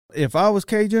If I was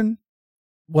Cajun,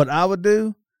 what I would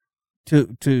do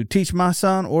to teach my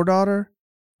son or daughter,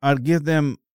 I'd give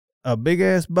them a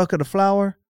big-ass bucket of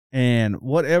flour and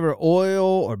whatever oil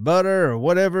or butter or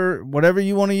whatever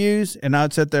you want to use, and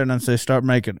I'd sit there and I'd say, start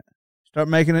making it. Start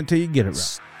making it till you get it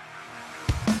right.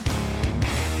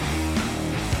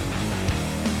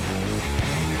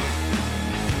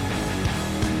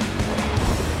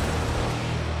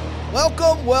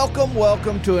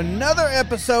 Welcome to another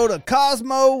episode of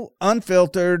Cosmo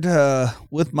Unfiltered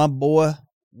with my boy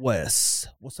Wes.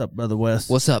 What's up, brother Wes?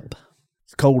 What's up?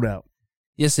 It's cold out.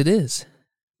 Yes, it is.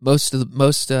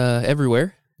 Most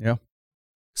everywhere. Yeah.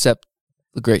 Except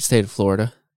the great state of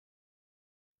Florida.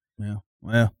 Yeah.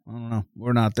 Well, I don't know.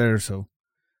 We're not there, so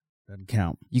it doesn't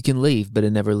count. You can leave, but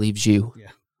it never leaves you.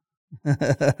 Yeah.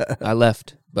 I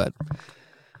left, but...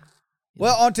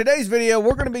 Well, on today's video,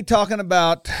 we're going to be talking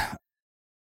about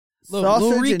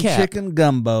sausage and chicken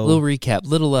gumbo. Little recap.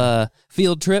 Little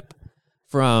field trip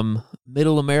from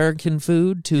Middle American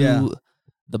food to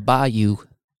the Bayou.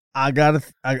 I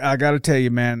gotta tell you,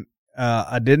 man.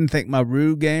 I didn't think my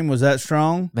roux game was that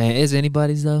strong. Man, is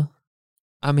anybody's though?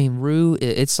 I mean, roux.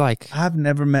 It's like I've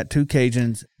never met two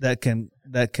Cajuns that can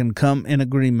come in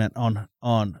agreement on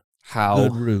how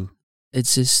good roux.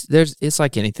 It's just it's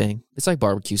like anything. It's like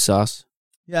barbecue sauce.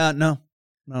 Yeah, no.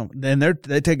 And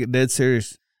they take it dead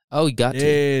serious. Oh, you got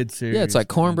dead serious. Yeah, it's like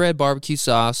cornbread, barbecue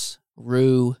sauce,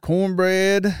 roux.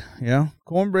 Cornbread,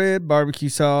 barbecue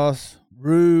sauce,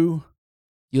 roux.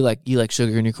 You like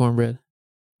sugar in your cornbread?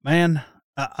 Man,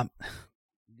 you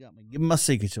got me giving my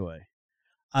secrets away.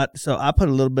 So I put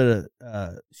a little bit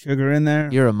of sugar in there.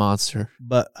 You're a monster.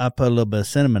 But I put a little bit of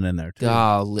cinnamon in there too.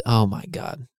 Oh my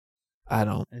God. I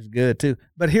don't. It's good too.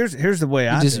 But here's the way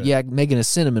I do it. Yeah, making a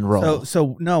cinnamon roll.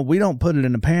 So no, we don't put it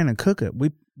in the pan and cook it.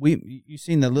 You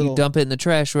seen the little... You dump it in the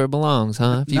trash where it belongs,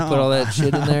 huh? If you put all that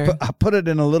shit in there? I put it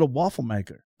in a little waffle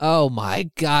maker. Oh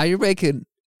my God,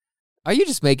 are you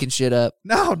just making shit up?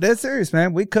 No, dead serious,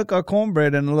 man. We cook our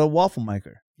cornbread in a little waffle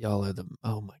maker. Y'all are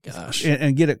oh my gosh.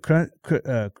 And get it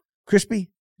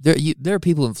crispy. There are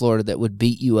people in Florida that would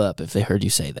beat you up if they heard you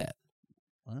say that.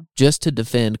 Well, just to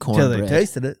defend cornbread. Until they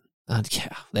tasted it.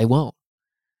 Yeah, they won't.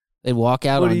 They'd walk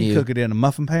out on you. What do you cook it in, a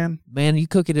muffin pan? Man, you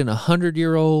cook it in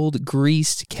 100-year-old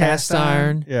greased cast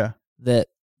iron. Yeah. That,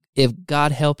 if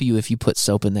God help you if you put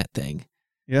soap in that thing.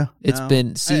 Yeah. It's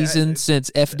been seasoned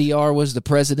since FDR was the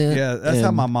president. Yeah, that's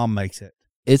how my mom makes it.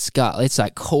 It's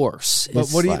like coarse. But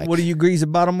what do you grease the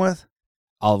bottom with?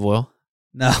 Olive oil.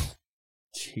 No.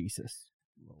 Jesus.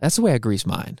 That's the way I grease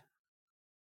mine.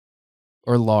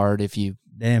 Or lard if you...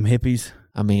 Damn hippies.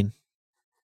 I mean...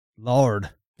 Lard.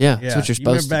 Yeah, that's what you're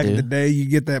supposed to do. Back in the day, you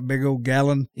get that big old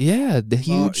gallon. Yeah, the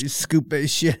huge... you scoop that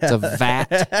shit out. It's a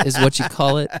vat is what you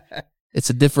call it. It's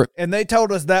a different... And they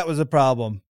told us that was a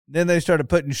problem. Then they started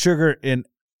putting sugar in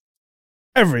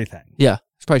everything. Yeah,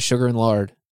 it's probably sugar and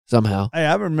lard somehow. Hey,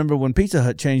 I remember when Pizza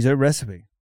Hut changed their recipe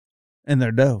and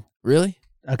their dough. Really?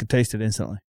 I could taste it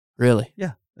instantly. Really?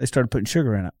 Yeah. They started putting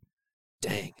sugar in it.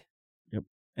 Dang. Yep.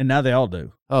 And now they all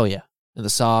do. Oh, yeah. And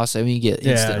the sauce, I mean, you get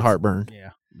instant heartburn.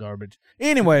 Yeah. Garbage.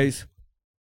 Anyways.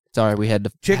 Sorry, we had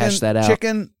to hash that out.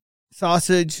 Chicken,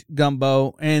 sausage,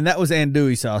 gumbo, and that was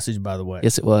andouille sausage, by the way.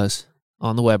 Yes, it was.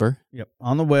 On the Weber. Yep,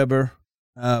 on the Weber.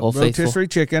 Rotisserie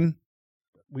chicken.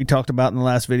 We talked about in the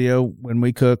last video, when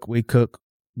we cook,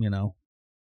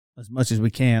 as much as we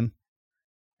can.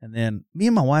 And then me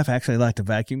and my wife actually like to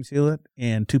vacuum seal it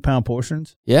in 2-pound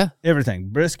portions. Yeah.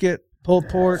 Everything. Brisket, pulled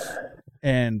pork,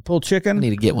 and pulled chicken. I need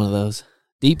to get one of those.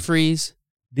 Deep freeze.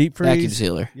 Vacuum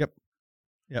sealer. Yep.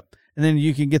 And then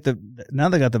you can get now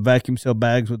they got the vacuum seal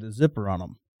bags with the zipper on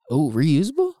them. Oh,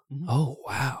 reusable? Mm-hmm. Oh,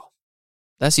 wow.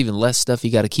 That's even less stuff you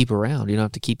got to keep around. You don't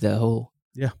have to keep that whole.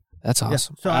 Yeah. That's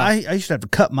awesome. Yeah. So wow. I used to have to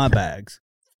cut my bags.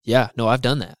 Yeah. No, I've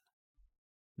done that.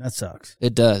 That sucks.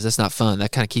 It does. That's not fun.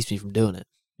 That kind of keeps me from doing it.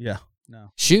 Yeah.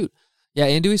 No. Shoot. Yeah,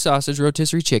 andouille sausage,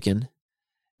 rotisserie chicken,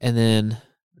 and then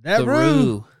the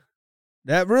roux.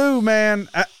 That roux, man.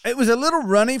 It was a little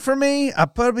runny for me.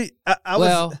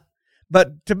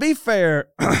 But to be fair,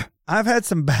 I've had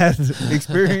some bad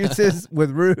experiences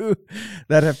with roux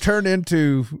that have turned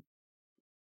into,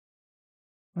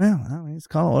 well, I mean, it's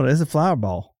a flour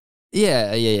ball.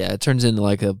 Yeah. It turns into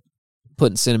like a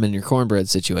putting cinnamon in your cornbread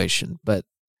situation. But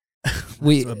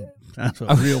that's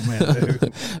what real men do.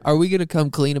 Are we going to come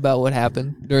clean about what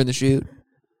happened during the shoot?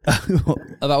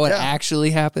 About what actually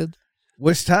happened?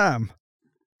 Which time?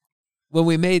 When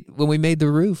we made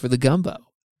the roux for the gumbo.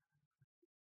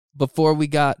 Before we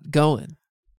got going,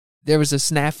 there was a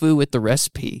snafu with the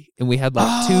recipe, and we had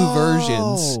like two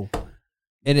versions.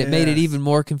 And it made it even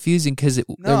more confusing because there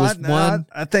was one.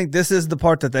 I think this is the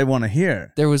part that they want to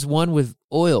hear. There was one with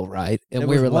oil, right? And there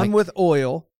was one with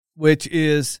oil, which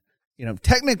is,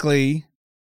 technically,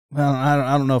 well,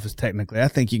 I don't know if it's technically. I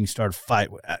think you can start a fight.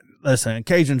 Listen,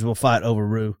 Cajuns will fight over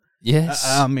roux. Yes.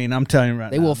 I mean, I'm telling you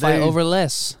right now. They will fight over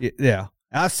less. Yeah.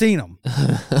 I've seen them.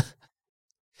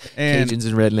 Cajuns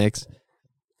and rednecks.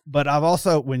 But I've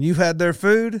also, when you've had their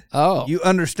food, you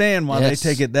understand why they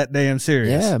take it that damn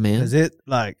serious. Yeah, man. Because it,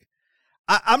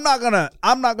 I'm not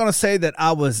gonna say that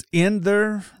I was in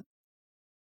their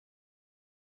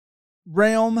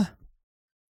realm,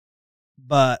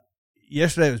 but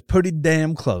yesterday was pretty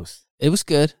damn close. It was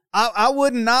good. I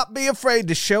would not be afraid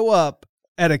to show up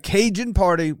at a Cajun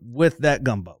party with that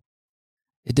gumbo.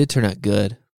 It did turn out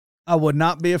good. I would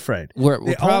not be afraid.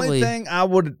 The only thing I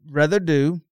would rather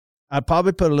do, I'd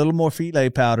probably put a little more filet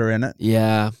powder in it.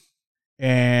 Yeah.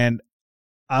 And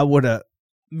I would have,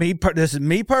 this is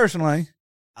me personally,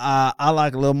 I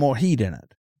like a little more heat in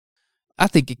it. I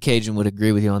think a Cajun would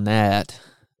agree with you on that.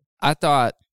 I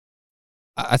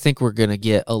think we're going to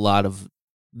get a lot of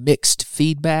mixed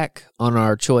feedback on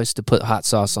our choice to put hot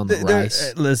sauce on the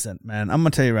rice. Listen, man, I'm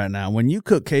going to tell you right now, when you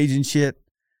cook Cajun shit,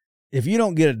 if you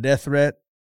don't get a death threat,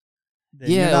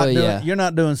 you're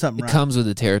not doing something right. It comes with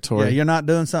the territory. Yeah, you're not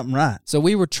doing something right. So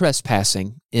we were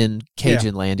trespassing in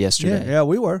Cajun land yesterday. Yeah,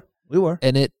 we were.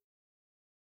 And it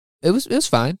was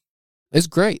fine. It's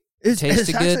great. It's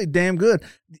actually damn good.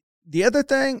 The other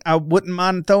thing I wouldn't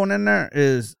mind throwing in there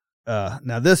is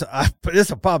now this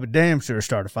will probably damn sure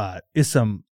start a fight. It's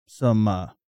some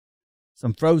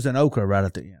frozen okra right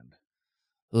at the end.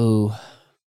 Ooh,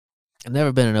 I've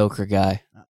never been an okra guy.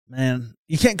 Man,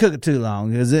 you can't cook it too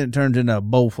long because then it turns into a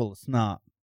bowl full of snot.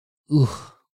 Ooh,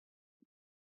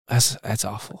 that's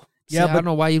awful. Yeah, I don't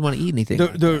know why you'd want to eat anything.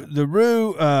 The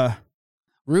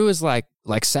roux is like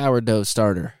sourdough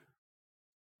starter.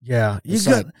 Yeah, it's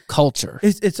like culture.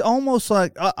 It's almost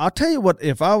like I'll tell you what.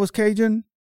 If I was Cajun,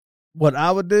 what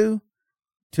I would do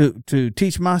to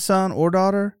teach my son or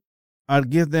daughter, I'd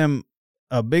give them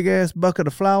a big ass bucket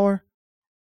of flour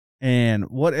and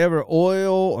whatever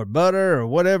oil or butter or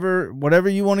whatever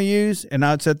you want to use, and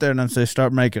I'd sit there and I'd say,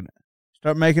 start making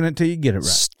it till you get it right.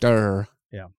 Stir.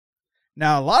 Yeah.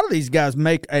 Now a lot of these guys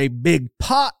make a big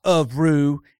pot of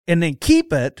roux and then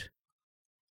keep it.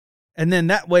 And then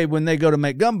that way, when they go to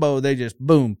make gumbo, they just,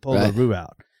 boom, pull the roux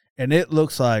out. And it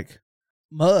looks like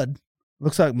mud.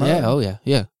 Looks like mud. Yeah, oh yeah,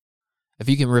 yeah. If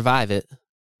you can revive it.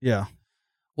 Yeah.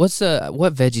 What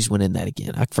veggies went in that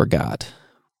again? I forgot.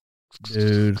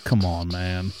 Dude, come on,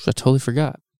 man. I totally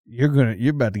forgot.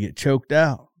 You're about to get choked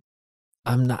out.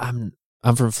 I'm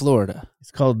from Florida.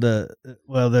 It's called there's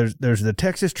the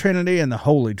Texas Trinity and the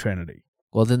Holy Trinity.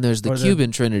 Well, then there's the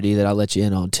Cuban Trinity that I'll let you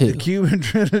in on, too. The Cuban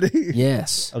Trinity?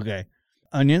 Yes. Okay.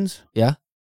 Onions. Yeah.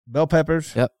 Bell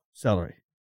peppers. Yep. Celery.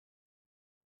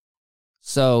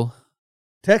 So.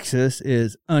 Texas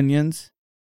is onions,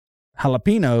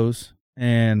 jalapenos,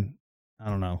 and I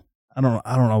don't know. I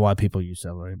don't know why people use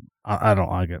celery. I don't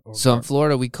like it. So in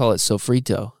Florida, we call it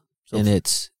sofrito. And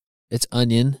it's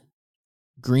onion,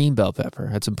 green bell pepper.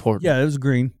 That's important. Yeah, it was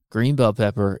green. Green bell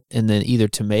pepper, and then either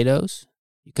tomatoes.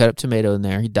 You cut up tomato in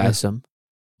there, you dice them,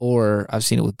 or I've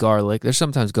seen it with garlic. There's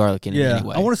sometimes garlic in it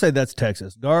anyway. I want to say that's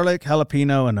Texas. Garlic,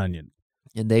 jalapeno, and onion.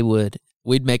 And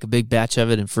we'd make a big batch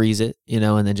of it and freeze it,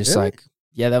 and then just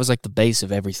that was like the base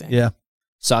of everything. Yeah.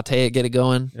 Saute it, get it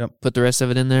going, put the rest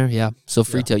of it in there. Yeah.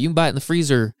 Sofrito. You can buy it in the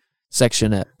freezer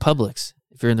section at Publix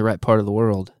if you're in the right part of the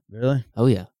world. Really? Oh,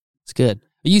 yeah. It's good.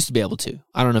 I used to be able to.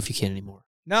 I don't know if you can anymore.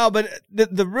 No, but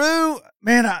the roux,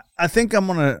 man, I think I'm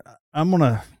gonna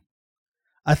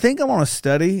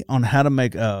study on how to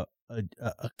make a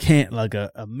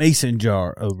mason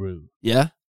jar of roux. Yeah?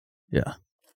 Yeah.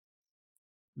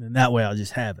 And that way I'll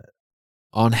just have it.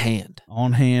 On hand.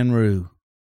 On hand roux.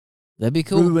 That'd be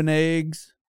cool. Ruin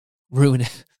eggs. Ruin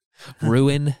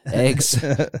eggs,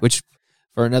 which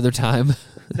for another time.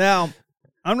 Now,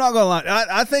 I'm not going to lie.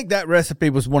 I think that recipe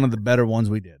was one of the better ones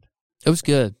we did. It was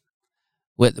good.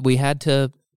 We had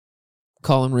to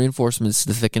call in reinforcements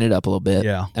to thicken it up a little bit.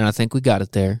 Yeah. And I think we got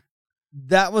it there.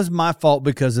 That was my fault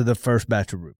because of the first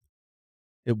batch of roux.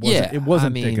 It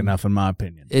wasn't thick enough in my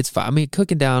opinion. It's fine. I mean,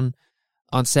 cooking down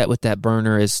on set with that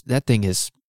burner it's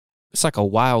like a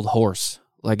wild horse.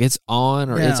 Like it's on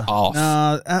or it's off.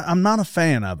 No, I'm not a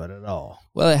fan of it at all.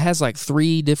 Well, it has like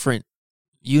 3 different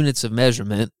units of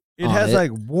measurement. It has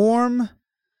like warm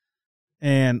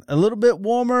and a little bit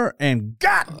warmer, and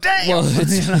goddamn. Well,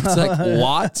 it's like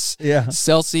watts, Yeah.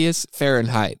 Celsius,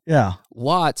 Fahrenheit. Yeah.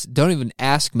 Watts, don't even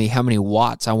ask me how many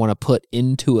watts I want to put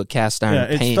into a cast iron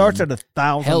pan. It starts at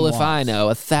 1,000 Hell watts. if I know.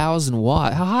 1,000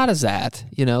 watt. How hot is that?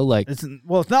 You know, like. It's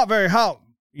not very hot,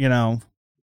 you know.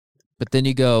 But then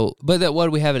you go, what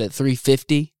do we have it at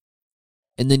 350?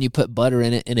 And then you put butter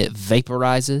in it and it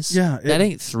vaporizes? Yeah. That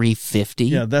ain't 350.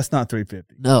 Yeah, that's not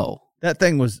 350. No. That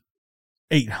thing was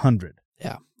 800.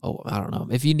 Yeah. Oh, I don't know.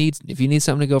 If you need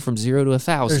something to go from 0 to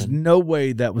 1,000. There's no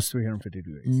way that was 350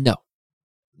 degrees. No.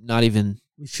 Not even.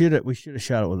 We should have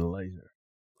shot it with a laser.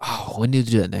 Oh, we need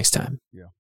to do that next time. Yeah.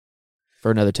 For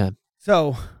another time.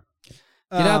 So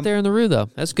get out there in the roux, though.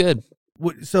 That's good.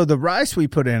 So the rice we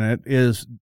put in it is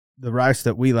the rice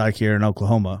that we like here in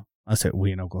Oklahoma. I said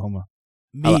we in Oklahoma.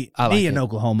 Me in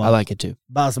Oklahoma. I like it too.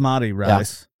 Basmati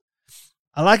rice.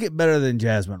 Yeah. I like it better than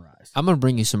jasmine rice. I'm going to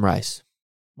bring you some rice.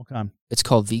 What kind? It's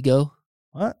called Vigo.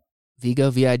 What? Vigo,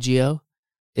 V-I-G-O.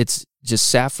 It's just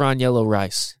saffron yellow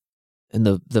rice. And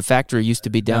the factory used to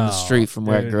be down the street from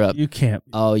where I grew up. You can't.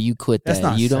 Oh, you quit that. That's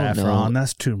not you saffron. Don't know.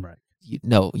 That's turmeric.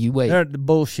 You wait. They're the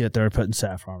bullshit. They're putting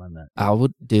saffron in that.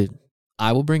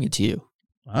 I will bring it to you.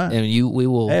 All right. And we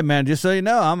will. Hey man, just so you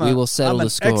know, we will settle the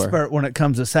score. I'm an expert when it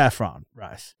comes to saffron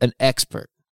rice. An expert.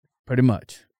 Pretty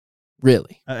much.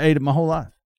 Really? I ate it my whole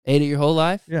life. Ate it your whole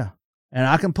life? Yeah. And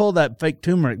I can pull that fake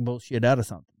turmeric bullshit out of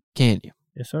something. Can you?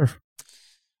 Yes, sir.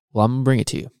 Well, I'm gonna bring it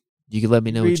to you. You can let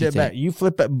me know what you think. Back. You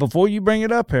flip it before you bring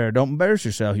it up here. Don't embarrass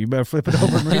yourself. You better flip it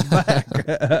over and read it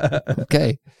back.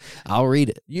 Okay, I'll read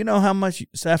it. You know how much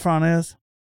saffron is?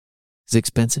 Is it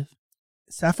expensive?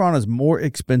 Saffron is more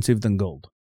expensive than gold.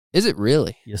 Is it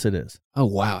really? Yes, it is. Oh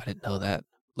wow, I didn't know that.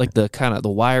 Like the kind of the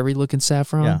wiry looking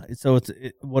saffron. Yeah. So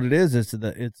what it is. It's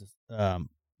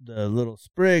the little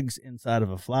sprigs inside of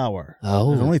a flower. Oh,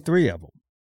 there's only 3 of them.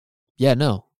 Yeah,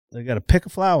 no. They got to pick a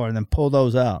flower and then pull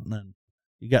those out, and then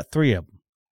you got 3 of them.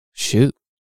 Shoot,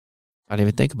 I didn't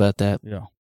even think about that. Yeah,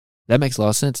 that makes a lot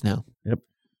of sense now. Yep.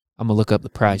 I'm gonna look up the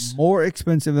price. More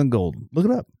expensive than gold. Look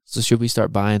it up. So should we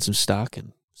start buying some stock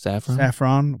in saffron?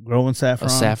 Saffron, growing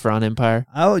saffron. A saffron empire.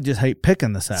 I would just hate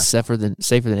picking the saffron. Safer than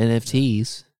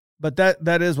NFTs. But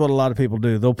that is what a lot of people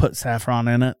do. They'll put saffron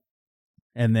in it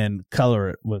and then color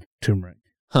it with turmeric.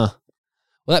 Huh.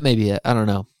 Well, that may be it. I don't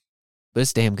know. But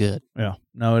it's damn good. Yeah.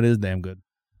 No, it is damn good.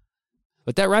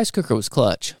 But that rice cooker was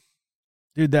clutch.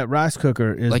 Dude, that rice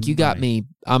cooker is... Like, you got me.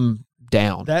 I'm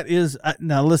down. That is...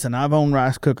 Now, listen, I've owned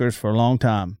rice cookers for a long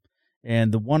time.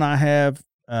 And the one I have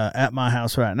at my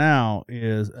house right now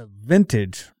is a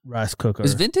vintage rice cooker.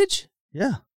 Is vintage?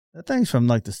 Yeah. That thing's from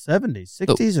like the 70s,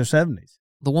 60s or 70s.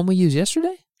 The one we used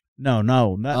yesterday? No,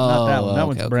 not that one. That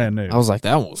one's brand new. I was like,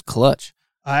 that one was clutch.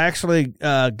 I actually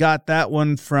got that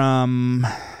one from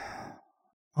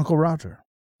Uncle Roger.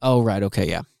 Oh, right. Okay,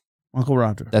 yeah. Uncle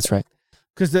Roger. That's right.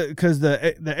 Because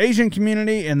the Asian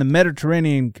community and the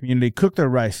Mediterranean community cook their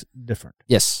rice different.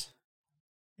 Yes.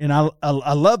 And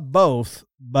I love both,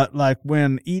 but like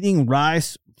when eating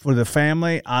rice for the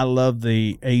family, I love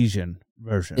the Asian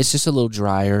version. It's just a little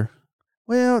drier.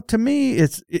 Well, to me,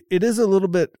 it is a little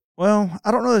bit. Well,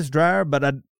 I don't know if it's drier,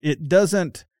 but it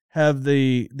doesn't have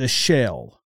the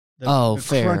shell. The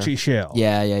fair. Crunchy shell.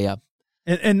 Yeah.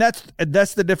 And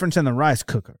that's the difference in the rice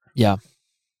cooker. Yeah.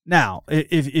 Now,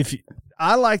 if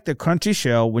I like the crunchy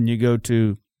shell when you go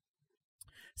to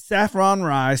saffron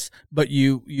rice, but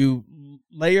you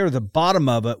layer the bottom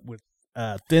of it with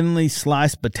thinly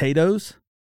sliced potatoes.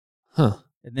 Huh.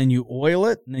 And then you oil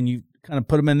it, and then you kind of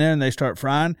put them in there, and they start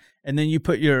frying. And then you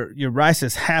put your rice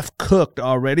is half cooked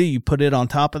already. You put it on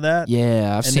top of that.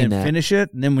 Yeah, I've seen that. And then finish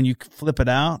it, and then when you flip it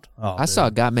out. I saw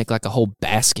a guy make like a whole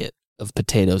basket of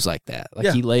potatoes like that.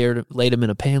 Like he laid them in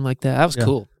a pan like that. That was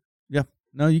cool. Yeah.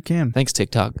 No, you can. Thanks,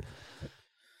 TikTok.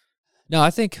 No, I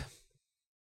think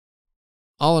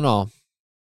all in all, it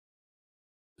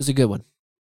was a good one.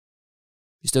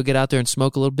 You still get out there and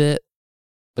smoke a little bit,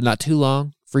 but not too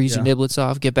long. Freeze your niblets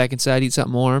off, get back inside, eat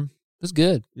something warm. It was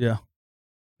good. Yeah.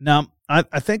 Now,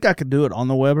 I think I could do it on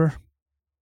the Weber.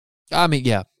 I mean,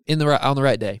 yeah, on the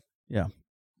right day. Yeah.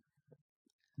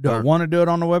 Do I want to do it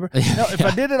on the Weber? No, if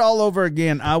I did it all over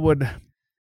again, I would.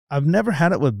 I've never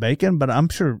had it with bacon, but I'm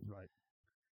sure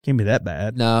can't be that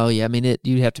bad. No, yeah, I mean,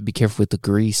 you'd have to be careful with the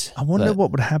grease. I wonder what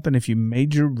would happen if you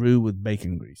made your roux with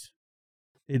bacon grease.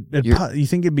 You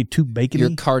think it'd be too bacony?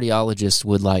 Your cardiologist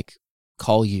would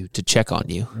call you to check on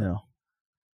you. Yeah.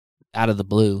 Out of the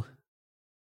blue.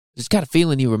 Just got a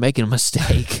feeling you were making a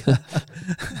mistake.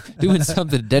 Doing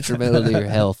something detrimental to your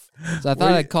health. So I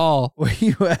thought I'd call. Where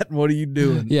you at and what are you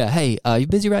doing? Yeah. Hey, you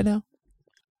busy right now?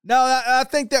 No, I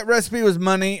think that recipe was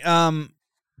money.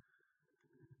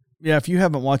 Yeah, if you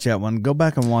haven't watched that one, go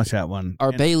back and watch that one.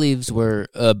 Our bay leaves were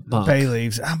a bunk. Bay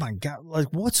leaves. Oh my God!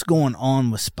 Like, what's going on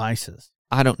with spices?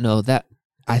 I don't know that.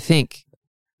 I think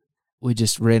we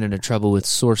just ran into trouble with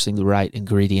sourcing the right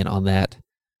ingredient on that.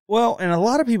 Well, and a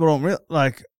lot of people don't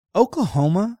like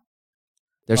Oklahoma.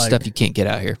 There's like, stuff you can't get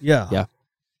out here. Yeah.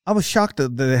 I was shocked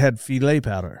that they had filet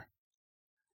powder.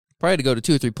 Probably had to go to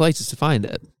 2 or 3 places to find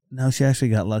it. No, she actually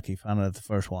got lucky. Found it at the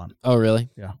first one. Oh, really?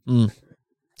 Yeah.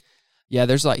 Yeah,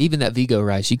 there's like even that Vigo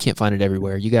rice. You can't find it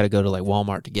everywhere. You got to go to like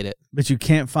Walmart to get it. But you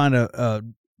can't find a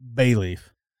bay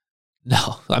leaf.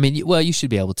 No, I mean, you should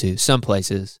be able to some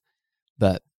places,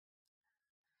 but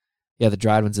yeah, the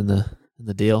dried ones in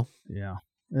the deal. Yeah.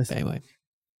 Anyway,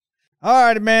 all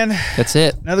right, man. That's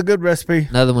it. Another good recipe.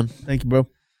 Another one. Thank you, bro.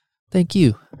 Thank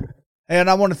you. And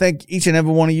I want to thank each and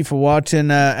every one of you for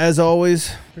watching. As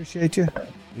always, appreciate you.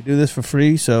 We do this for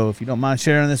free, so if you don't mind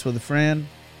sharing this with a friend,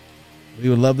 we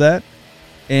would love that.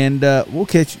 And we'll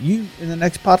catch you in the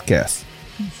next podcast.